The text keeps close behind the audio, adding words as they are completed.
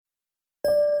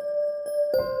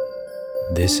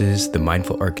This is The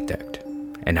Mindful Architect,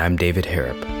 and I'm David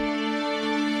Harrop.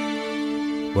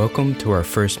 Welcome to our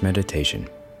first meditation.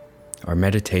 Our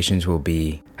meditations will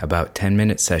be about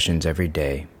 10-minute sessions every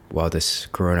day while this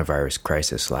coronavirus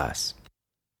crisis lasts.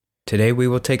 Today we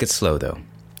will take it slow though,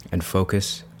 and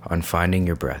focus on finding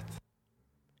your breath.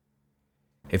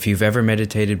 If you've ever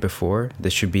meditated before,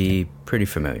 this should be pretty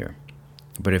familiar.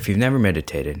 But if you've never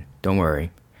meditated, don't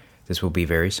worry, this will be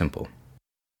very simple.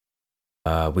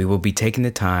 We will be taking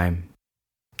the time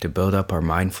to build up our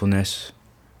mindfulness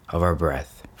of our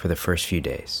breath for the first few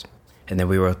days. And then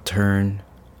we will turn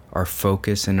our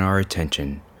focus and our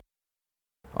attention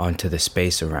onto the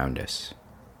space around us.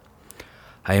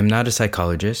 I am not a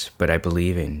psychologist, but I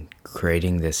believe in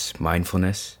creating this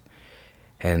mindfulness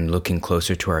and looking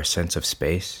closer to our sense of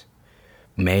space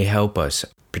may help us,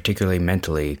 particularly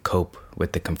mentally, cope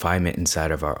with the confinement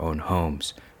inside of our own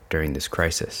homes during this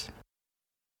crisis.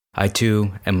 I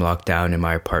too am locked down in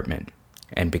my apartment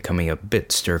and becoming a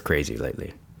bit stir-crazy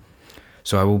lately.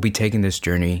 So I will be taking this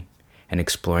journey and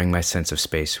exploring my sense of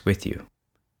space with you.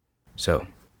 So,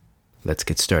 let's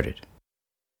get started.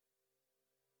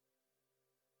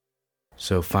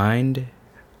 So find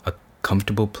a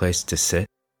comfortable place to sit.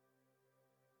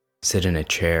 Sit in a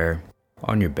chair,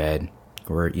 on your bed,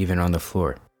 or even on the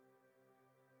floor.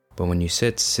 But when you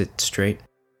sit straight,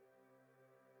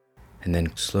 and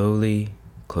then slowly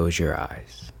close your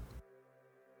eyes.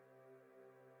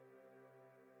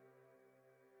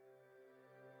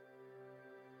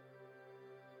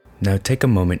 Now take a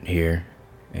moment here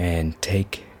and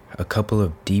take a couple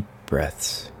of deep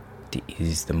breaths to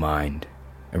ease the mind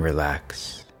and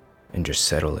relax and just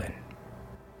settle in.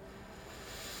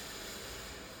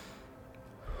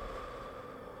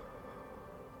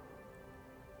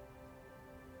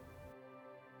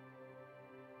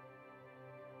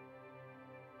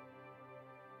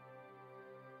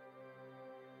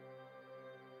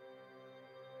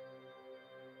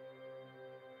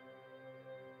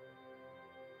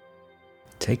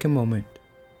 Take a moment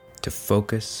to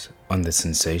focus on the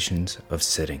sensations of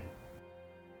sitting.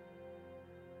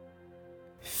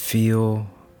 Feel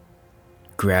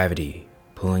gravity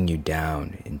pulling you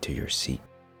down into your seat.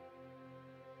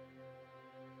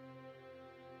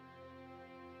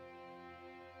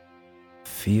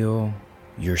 Feel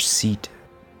your seat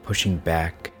pushing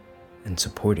back and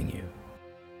supporting you.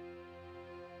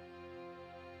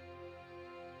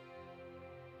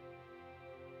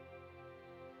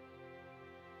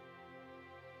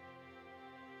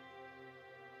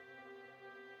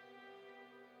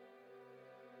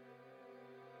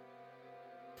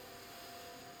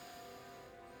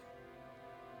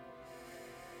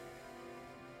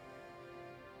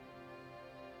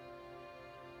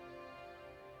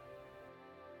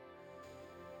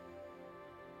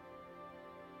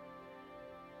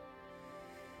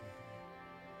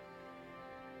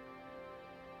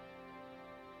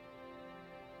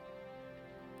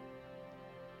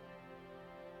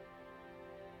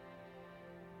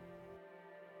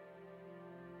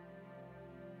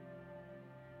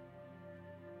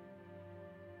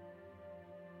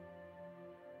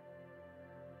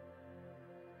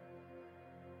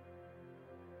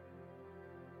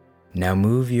 Now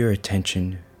move your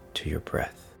attention to your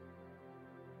breath.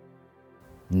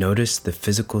 Notice the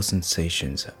physical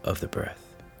sensations of the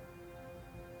breath.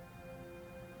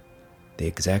 The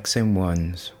exact same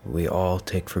ones we all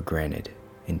take for granted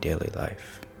in daily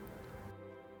life.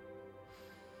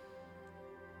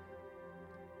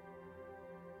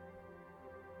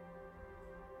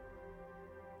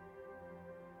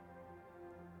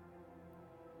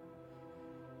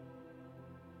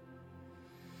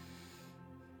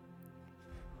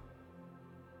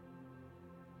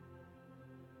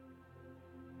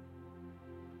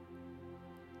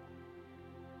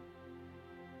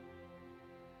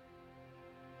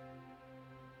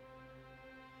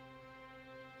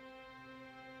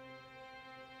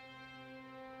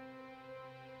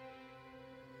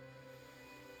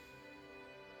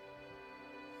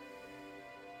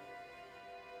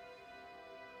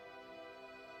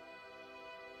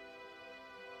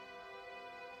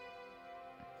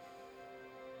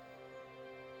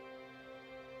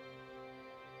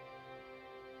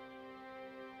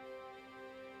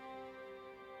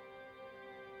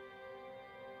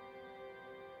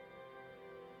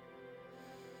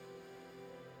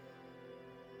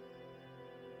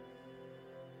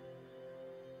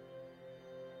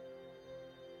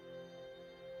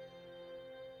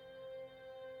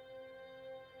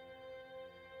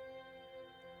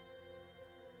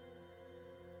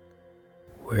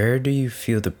 Where do you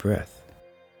feel the breath?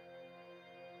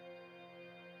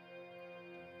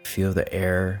 Feel the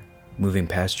air moving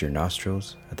past your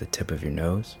nostrils at the tip of your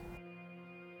nose?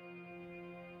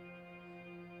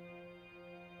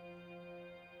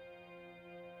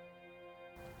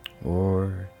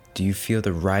 Or do you feel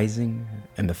the rising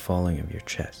and the falling of your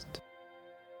chest?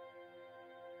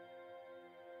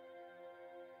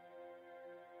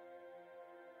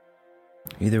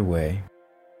 Either way,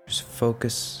 just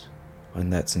focus on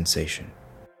that sensation.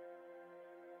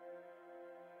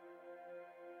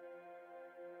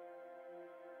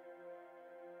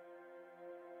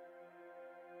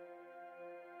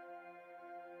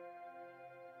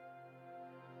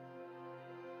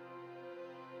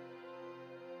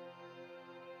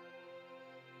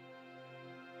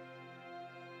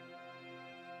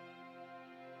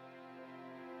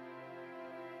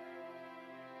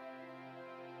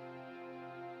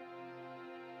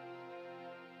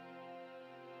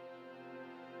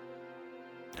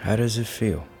 How does it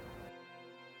feel?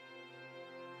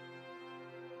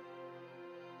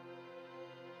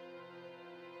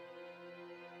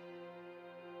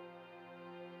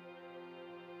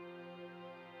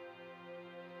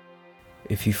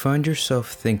 If you find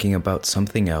yourself thinking about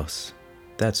something else,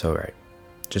 that's alright.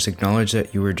 Just acknowledge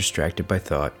that you were distracted by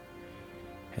thought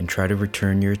and try to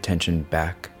return your attention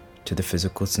back to the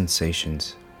physical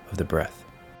sensations of the breath.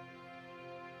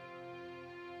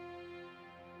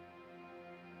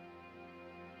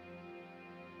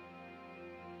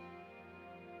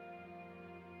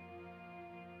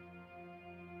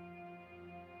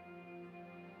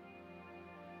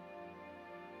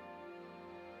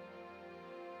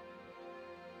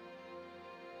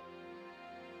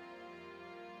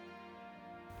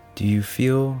 Do you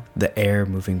feel the air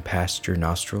moving past your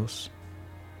nostrils?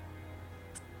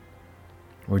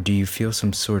 Or do you feel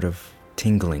some sort of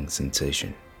tingling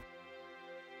sensation?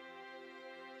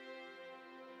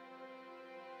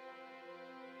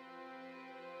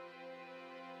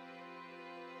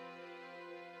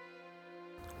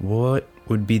 What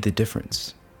would be the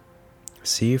difference?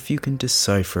 See if you can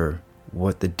decipher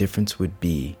what the difference would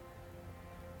be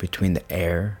between the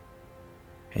air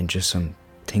and just some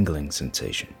tingling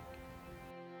sensation.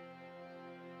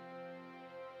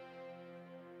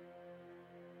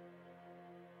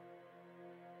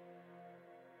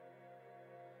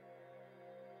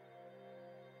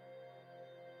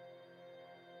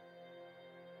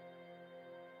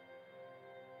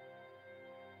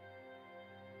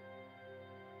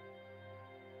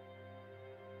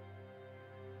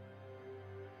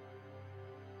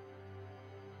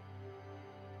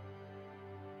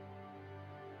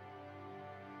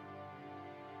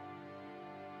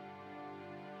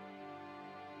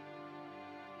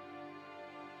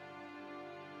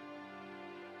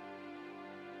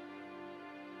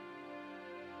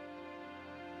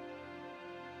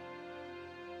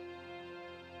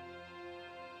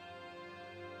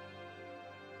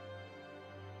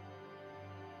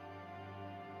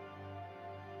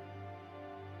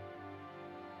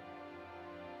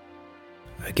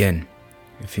 Again,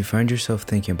 if you find yourself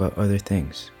thinking about other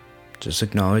things, just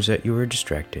acknowledge that you were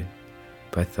distracted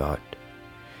by thought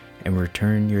and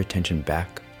return your attention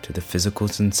back to the physical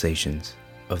sensations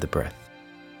of the breath.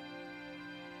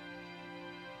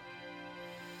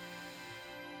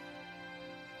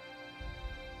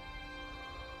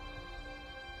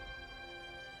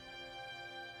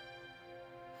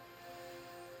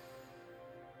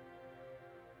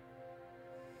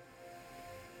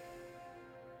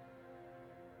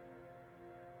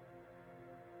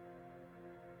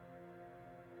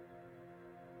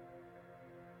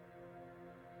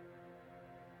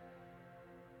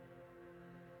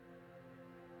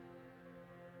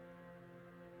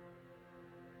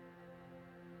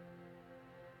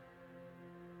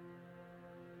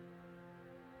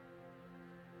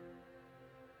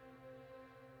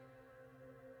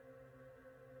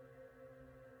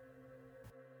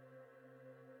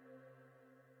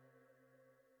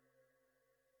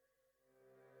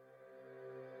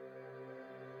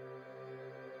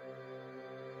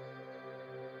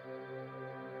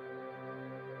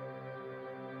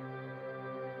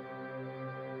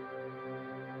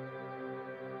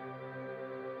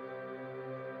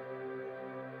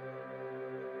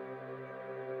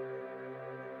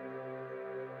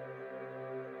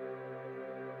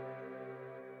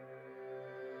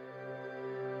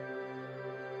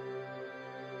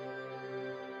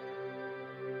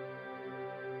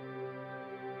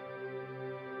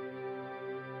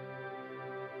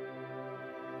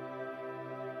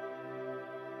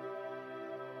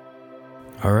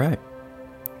 All right,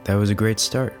 that was a great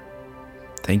start.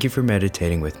 Thank you for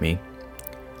meditating with me.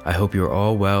 I hope you're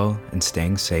all well and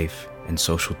staying safe and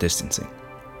social distancing.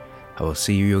 I will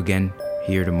see you again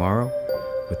here tomorrow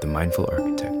with the Mindful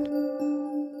Architect.